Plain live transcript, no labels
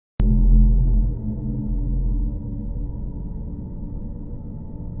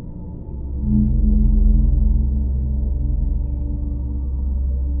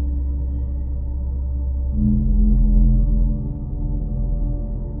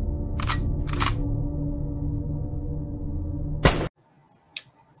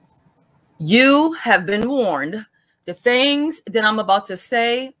You have been warned. The things that I'm about to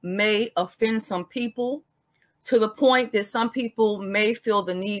say may offend some people to the point that some people may feel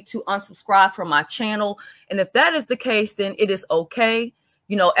the need to unsubscribe from my channel. And if that is the case, then it is okay.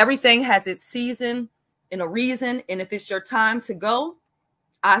 You know, everything has its season and a reason. And if it's your time to go,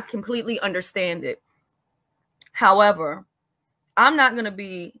 I completely understand it. However, I'm not going to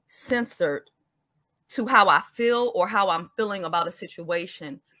be censored to how I feel or how I'm feeling about a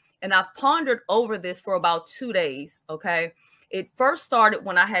situation. And I've pondered over this for about 2 days, okay? It first started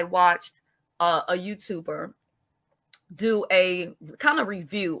when I had watched a YouTuber do a kind of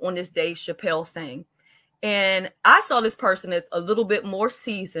review on this Dave Chappelle thing. And I saw this person that's a little bit more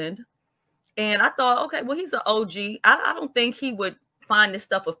seasoned. And I thought, okay, well, he's an OG. I don't think he would find this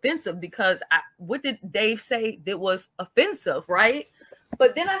stuff offensive because what did Dave say that was offensive, right?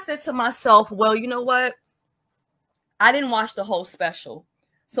 But then I said to myself, well, you know what? I didn't watch the whole special.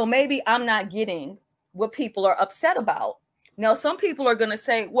 So maybe I'm not getting what people are upset about. Now, some people are going to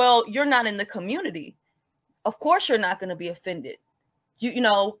say, well, you're not in the community. Of course, you're not going to be offended. You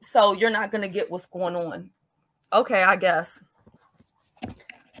know, so you're not going to get what's going on. Okay, I guess.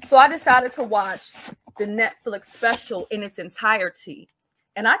 So I decided to watch the Netflix special in its entirety.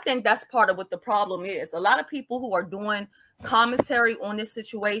 And I think that's part of what the problem is. A lot of people who are doing commentary on this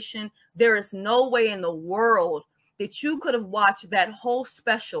situation, there is no way in the world that you could have watched that whole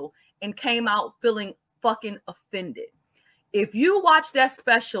special and came out feeling fucking offended. If you watch that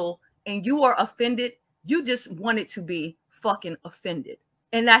special and you are offended, you just wanted to be fucking offended.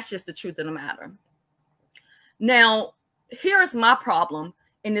 And that's just the truth of the matter. Now, here's my problem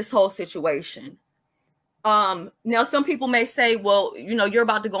in this whole situation. Now, some people may say, well, you know, you're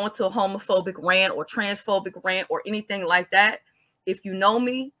about to go into a homophobic rant or transphobic rant or anything like that. If you know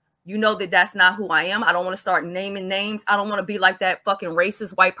me, you know that that's not who I am. I don't want to start naming names. I don't want to be like that fucking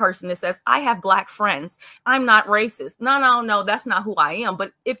racist white person that says, I have black friends. I'm not racist. No, that's not who I am.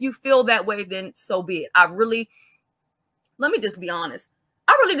 But if you feel that way, then so be it. Let me just be honest.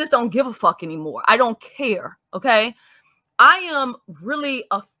 I really just don't give a fuck anymore. I don't care, okay? I am really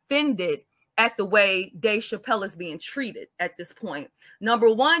offended at the way Dave Chappelle is being treated at this point. Number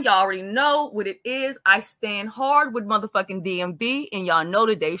one, y'all already know what it is. I stand hard with motherfucking DMV, and y'all know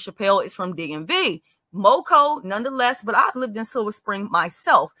that Dave Chappelle is from DMV. Moco, nonetheless, but I've lived in Silver Spring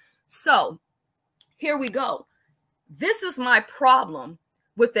myself. So here we go. This is my problem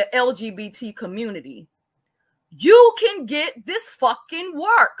with the LGBT community. You can get this fucking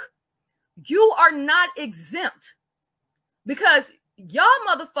work. You are not exempt because y'all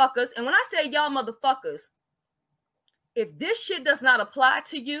motherfuckers, and when I say y'all motherfuckers, if this shit does not apply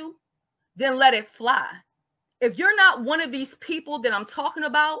to you, then let it fly. If you're not one of these people that I'm talking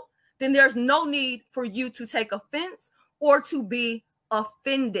about, then there's no need for you to take offense or to be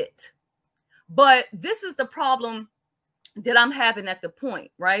offended. But this is the problem that I'm having at the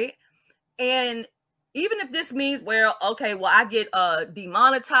point, right? And even if this means, well, okay, well, I get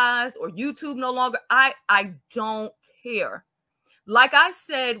demonetized or YouTube no longer, I don't care. Like I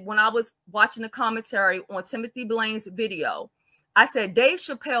said, when I was watching the commentary on Timothy Blaine's video, I said, Dave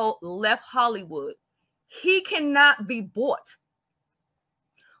Chappelle left Hollywood. He cannot be bought.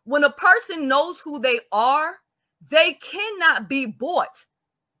 When a person knows who they are, they cannot be bought.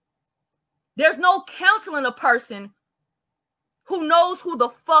 There's no counseling a person who knows who the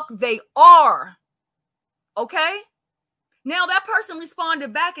fuck they are. Okay? Now that person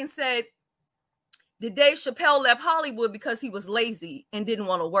responded back and said, did Dave Chappelle left Hollywood because he was lazy and didn't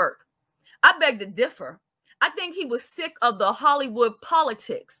want to work? I beg to differ. I think he was sick of the Hollywood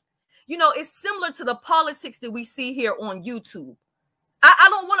politics. You know, it's similar to the politics that we see here on YouTube. I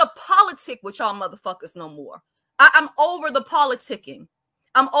don't want to politic with y'all motherfuckers no more. I'm over the politicking.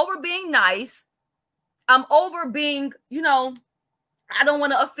 I'm over being nice. I'm over being, you know, I don't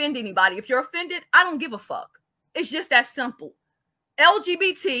want to offend anybody. If you're offended, I don't give a fuck. It's just that simple.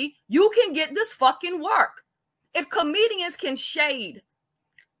 LGBT, you can get this fucking work. If comedians can shade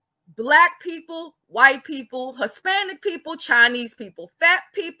black people, white people, Hispanic people, Chinese people, fat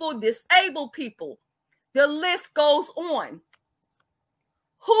people, disabled people, the list goes on.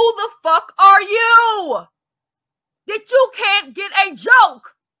 Who the fuck are you that you can't get a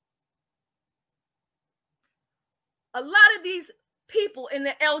joke? A lot of these people in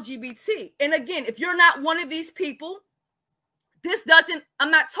the LGBT, and again, if you're not one of these people, I'm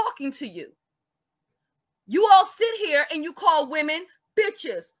not talking to you. You all sit here and you call women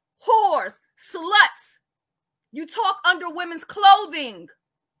bitches, whores, sluts. You talk under women's clothing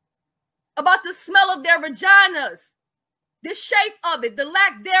about the smell of their vaginas, the shape of it, the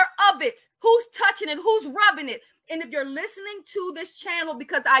lack thereof it, who's touching it, who's rubbing it. And if you're listening to this channel,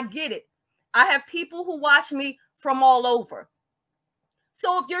 because I get it, I have people who watch me from all over.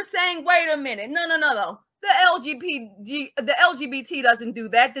 So if you're saying, wait a minute, no. The LGBT doesn't do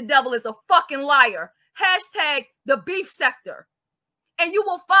that. The devil is a fucking liar. Hashtag the beef sector. And you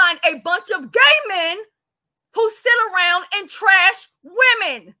will find a bunch of gay men who sit around and trash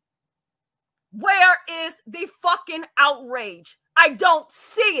women. Where is the fucking outrage? I don't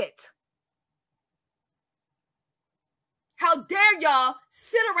see it. How dare y'all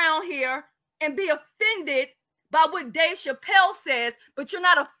sit around here and be offended by what Dave Chappelle says, but you're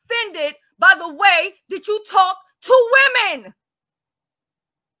not offended by the way that you talk to women.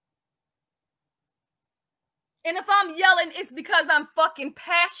 And if I'm yelling, it's because I'm fucking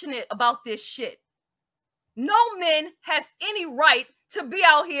passionate about this shit. No man has any right to be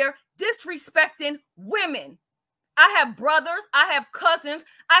out here disrespecting women. I have brothers, I have cousins,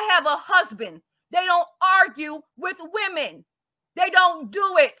 I have a husband. They don't argue with women. They don't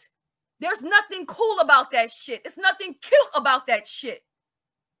do it. There's nothing cool about that shit. It's nothing cute about that shit.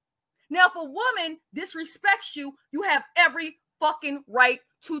 Now, if a woman disrespects you, you have every fucking right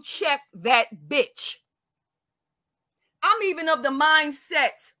to check that bitch. I'm even of the mindset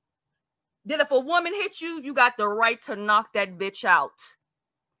that if a woman hits you, you got the right to knock that bitch out.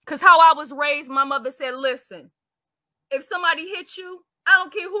 Because how I was raised, my mother said, listen, if somebody hits you, I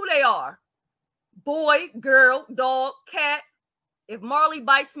don't care who they are. Boy, girl, dog, cat. If Marley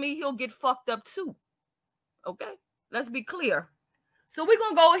bites me, he'll get fucked up too. Okay? Let's be clear. So we're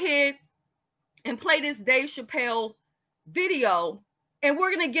going to go ahead and play this Dave Chappelle video, and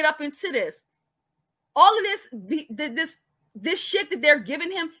we're going to get up into this. All of this shit that they're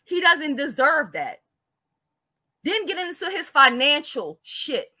giving him, he doesn't deserve that. Then get into his financial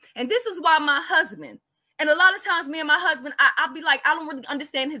shit. And this is why my husband, and a lot of times me and my husband, I'll be like, I don't really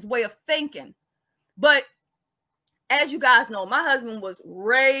understand his way of thinking. But as you guys know, my husband was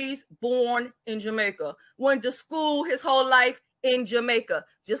raised, born in Jamaica, went to school his whole life in Jamaica.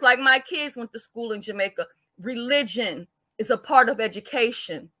 Just like my kids went to school in Jamaica. Religion is a part of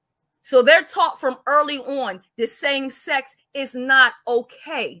education. So they're taught from early on that same sex is not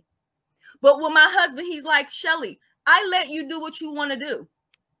okay. But with my husband, he's like, Shelly, I let you do what you want to do.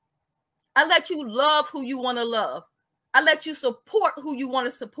 I let you love who you want to love. I let you support who you want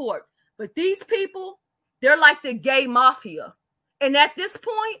to support. But these people, they're like the gay mafia. And at this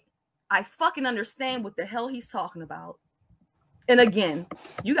point, I fucking understand what the hell he's talking about. And again,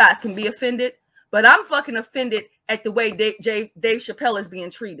 you guys can be offended, but I'm fucking offended at the way Dave Chappelle is being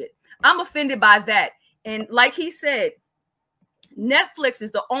treated. I'm offended by that. And like he said, Netflix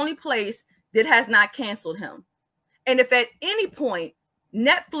is the only place that has not canceled him. And if at any point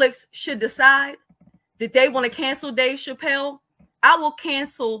Netflix should decide that they want to cancel Dave Chappelle, I will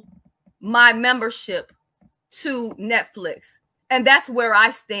cancel my membership to Netflix. And that's where I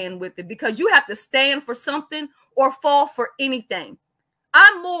stand with it, because you have to stand for something or fall for anything.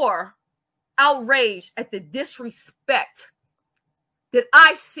 I'm more outraged at the disrespect that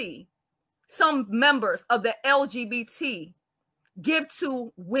I see some members of the LGBT give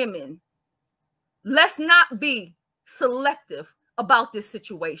to women. Let's not be selective about this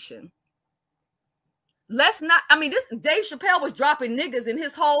situation. Let's not, I mean, this Dave Chappelle was dropping niggas in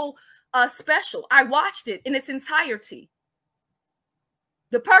his whole special. I watched it in its entirety.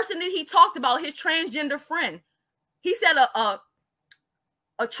 The person that he talked about, his transgender friend, he set a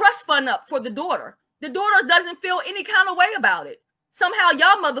trust fund up for the daughter. The daughter doesn't feel any kind of way about it. Somehow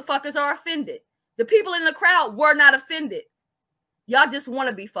y'all motherfuckers are offended. The people in the crowd were not offended. Y'all just want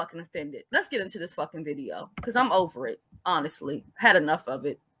to be fucking offended. Let's get into this fucking video, because I'm over it, honestly. Had enough of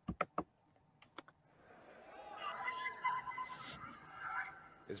it.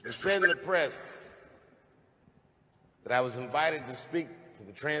 It's been said in the press that I was invited to speak to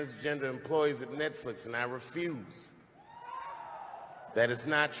the transgender employees at Netflix, and I refuse. That is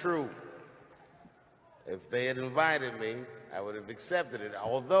not true. If they had invited me, I would have accepted it,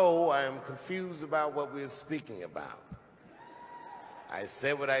 although I am confused about what we are speaking about. I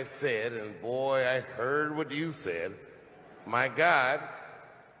said what I said, and boy, I heard what you said. My God,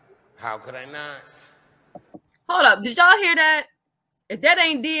 how could I not? Hold up, did y'all hear that? If that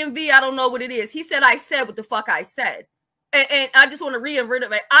ain't DMV, I don't know what it is. He said I said what the fuck I said. And I just want to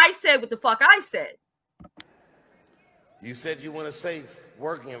reiterate, I said what the fuck I said. You said you want a safe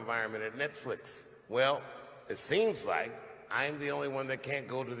working environment at Netflix. Well, it seems like I'm the only one that can't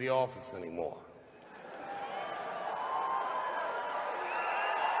go to the office anymore.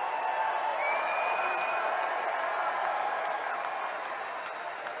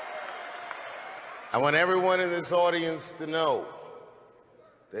 I want everyone in this audience to know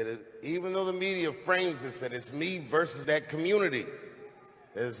that even though the media frames this, that it's me versus that community,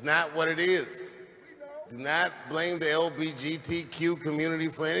 That is not what it is. Do not blame the LGBTQ community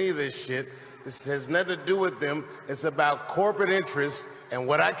for any of this shit. This has nothing to do with them. It's about corporate interests and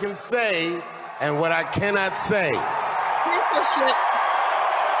what I can say and what I cannot say. Censorship.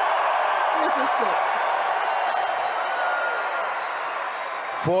 Censorship.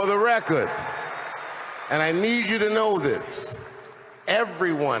 For the record, and I need you to know this,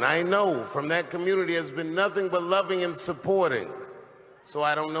 everyone I know from that community has been nothing but loving and supporting. So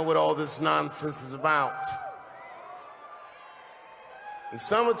I don't know what all this nonsense is about. In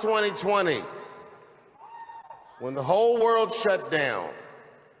summer 2020, when the whole world shut down,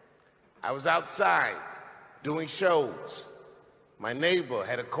 I was outside doing shows. My neighbor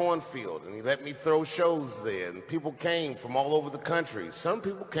had a cornfield, and he let me throw shows there, and people came from all over the country. Some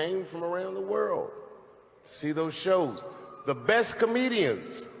people came from around the world to see those shows. The best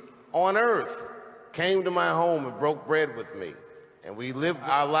comedians on earth came to my home and broke bread with me, and we lived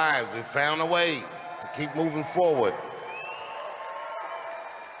our lives. We found a way to keep moving forward.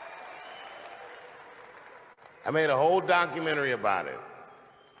 I made a whole documentary about it.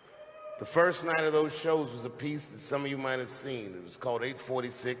 The first night of those shows was a piece that some of you might have seen. It was called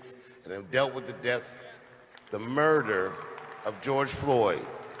 846, and it dealt with the murder of George Floyd.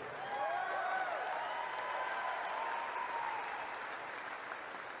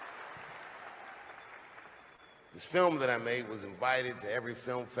 This film that I made was invited to every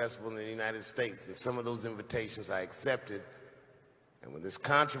film festival in the United States, and some of those invitations I accepted. And when this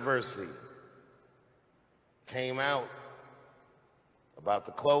controversy came out about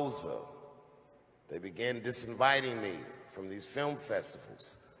the closer, they began disinviting me from these film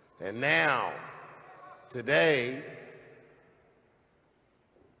festivals. And now, today,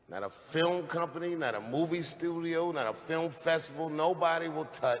 not a film company, not a movie studio, not a film festival, nobody will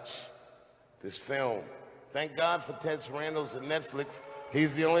touch this film. Thank God for Ted Sarandos at Netflix.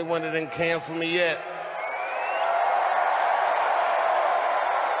 He's the only one that didn't cancel me yet.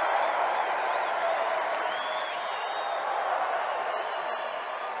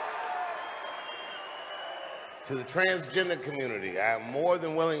 To the transgender community, I am more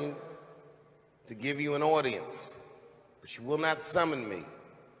than willing to give you an audience, but you will not summon me.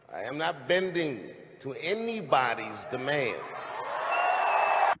 I am not bending to anybody's demands.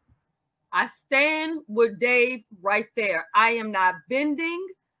 I stand with Dave right there. I am not bending.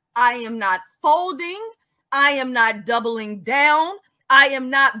 I am not folding. I am not doubling down. I am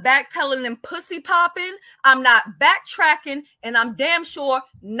not backpedaling and pussy popping. I'm not backtracking, and I'm damn sure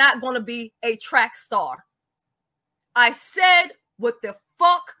not going to be a track star. I said what the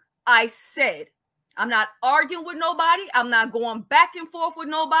fuck I said. I'm not arguing with nobody. I'm not going back and forth with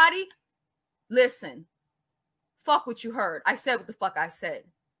nobody. Listen, fuck what you heard. I said what the fuck I said.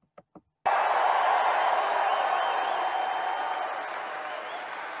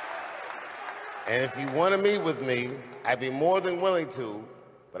 And if you want to meet with me, I'd be more than willing to,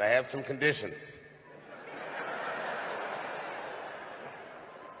 but I have some conditions.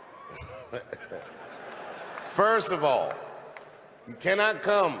 First of all, you cannot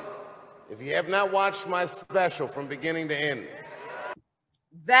come if you have not watched my special from beginning to end.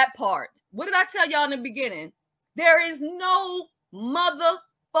 That part. What did I tell y'all in the beginning? There is no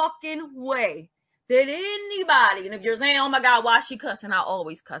motherfucking way that anybody, and if you're saying, oh my God, why is she cussing? I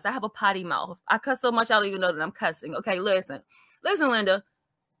always cuss. I have a potty mouth. I cuss so much I don't even know that I'm cussing. Okay, listen, Linda,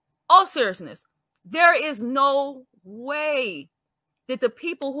 all seriousness, there is no way that the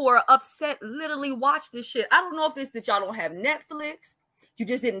people who are upset literally watch this shit. I don't know if it's that y'all don't have Netflix, you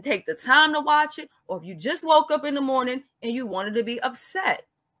just didn't take the time to watch it, or if you just woke up in the morning and you wanted to be upset.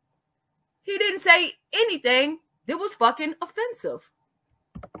 He didn't say anything that was fucking offensive.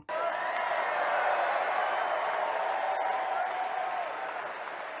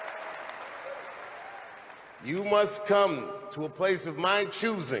 You must come to a place of my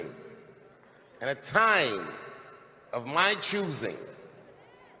choosing and a time of my choosing.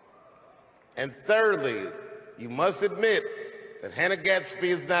 And thirdly, you must admit that Hannah Gadsby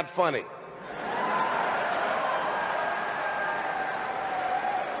is not funny.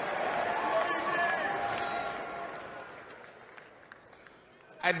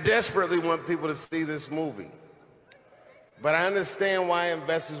 I desperately want people to see this movie. But I understand why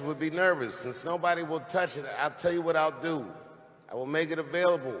investors would be nervous. Since nobody will touch it, I'll tell you what I'll do. I will make it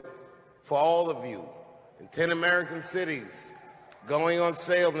available for all of you in 10 American cities, going on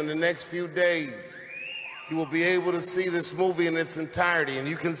sale in the next few days. You will be able to see this movie in its entirety, and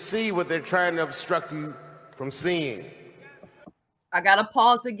you can see what they're trying to obstruct you from seeing. I gotta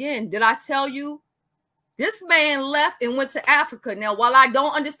pause again. Did I tell you This man left and went to Africa. Now, while I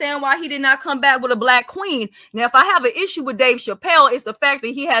don't understand why he did not come back with a black queen, now, if I have an issue with Dave Chappelle, it's the fact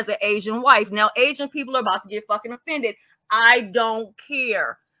that he has an Asian wife. Now, Asian people are about to get fucking offended. I don't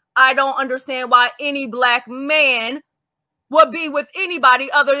care. I don't understand why any black man would be with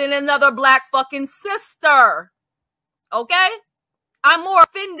anybody other than another black fucking sister. Okay? I'm more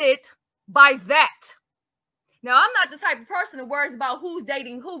offended by that. Now, I'm not the type of person that worries about who's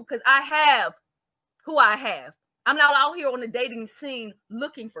dating who, because I have who I have. I'm not out here on the dating scene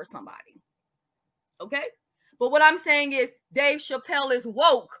looking for somebody. Okay? But what I'm saying is Dave Chappelle is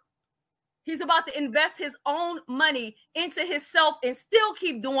woke. He's about to invest his own money into himself and still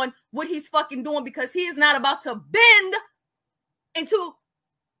keep doing what he's fucking doing, because he is not about to bend into,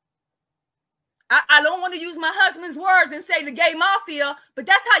 I don't want to use my husband's words and say the gay mafia, but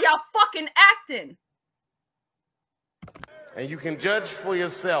that's how y'all fucking acting. And you can judge for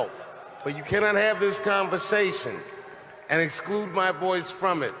yourself, but you cannot have this conversation and exclude my voice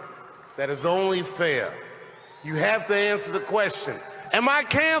from it. That is only fair. You have to answer the question, am I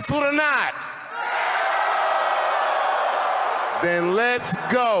canceled or not? Then let's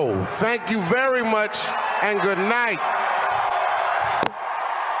go. Thank you very much and good night.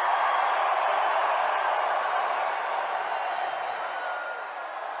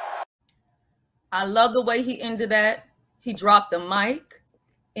 I love the way he ended that. He dropped the mic,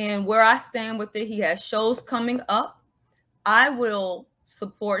 and where I stand with it, he has shows coming up. I will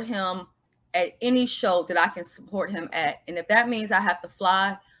support him at any show that I can support him at. And if that means I have to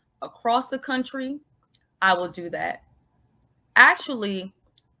fly across the country, I will do that. Actually,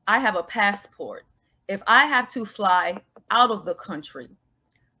 I have a passport. If I have to fly out of the country,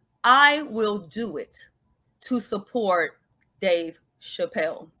 I will do it to support Dave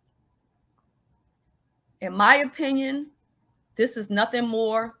Chappelle. In my opinion, this is nothing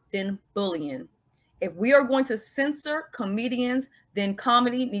more than bullying. If we are going to censor comedians, then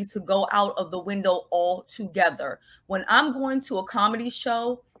comedy needs to go out of the window altogether. When I'm going to a comedy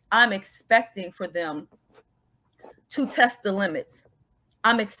show, I'm expecting for them to test the limits.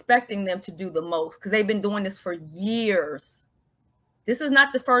 I'm expecting them to do the most, because they've been doing this for years. This is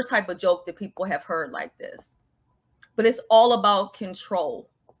not the first type of joke that people have heard like this, but it's all about control.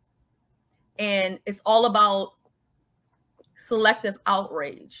 And it's all about selective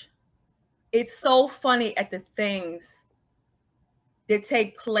outrage. It's so funny at the things that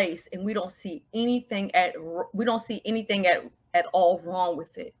take place, and we don't see anything at all wrong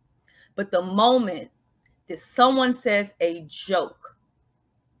with it. But the moment that someone says a joke,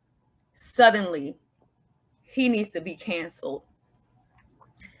 suddenly he needs to be canceled.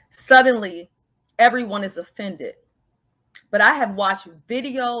 Suddenly everyone is offended. But I have watched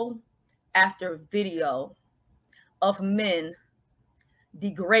video after video of men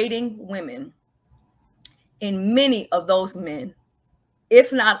degrading women, and many of those men,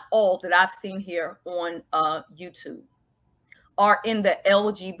 if not all that I've seen here on YouTube, are in the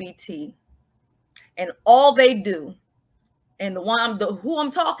LGBT, and all they do, and who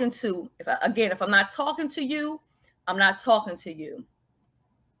I'm talking to, if I'm not talking to you, I'm not talking to you.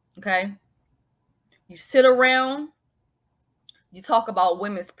 Okay, you sit around, you talk about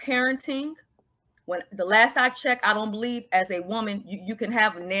women's parenting. When the last I checked, I don't believe as a woman you can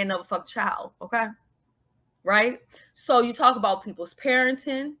have a nan of a fuck child. Okay, right? So you talk about people's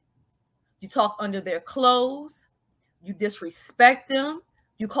parenting, you talk under their clothes, you disrespect them,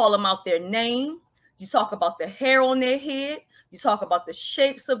 you call them out their name, you talk about the hair on their head, you talk about the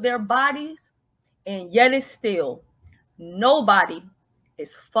shapes of their bodies, and yet it's still nobody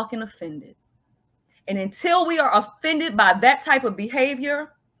is fucking offended. And until we are offended by that type of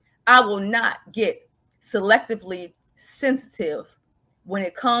behavior, I will not get selectively sensitive when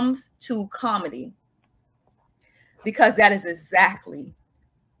it comes to comedy, because that is exactly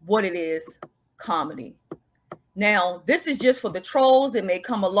what it is, comedy. Now, this is just for the trolls that may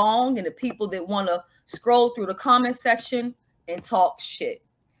come along and the people that want to scroll through the comment section and talk shit.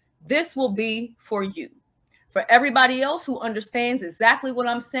 This will be for you. For everybody else who understands exactly what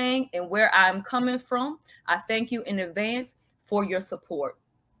I'm saying and where I'm coming from, I thank you in advance for your support.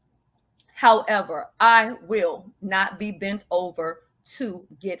 However, I will not be bent over to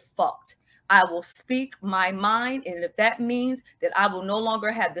get fucked. I will speak my mind, and if that means that I will no longer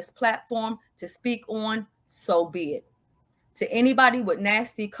have this platform to speak on, so be it. To anybody with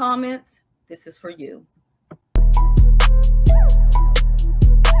nasty comments, this is for you.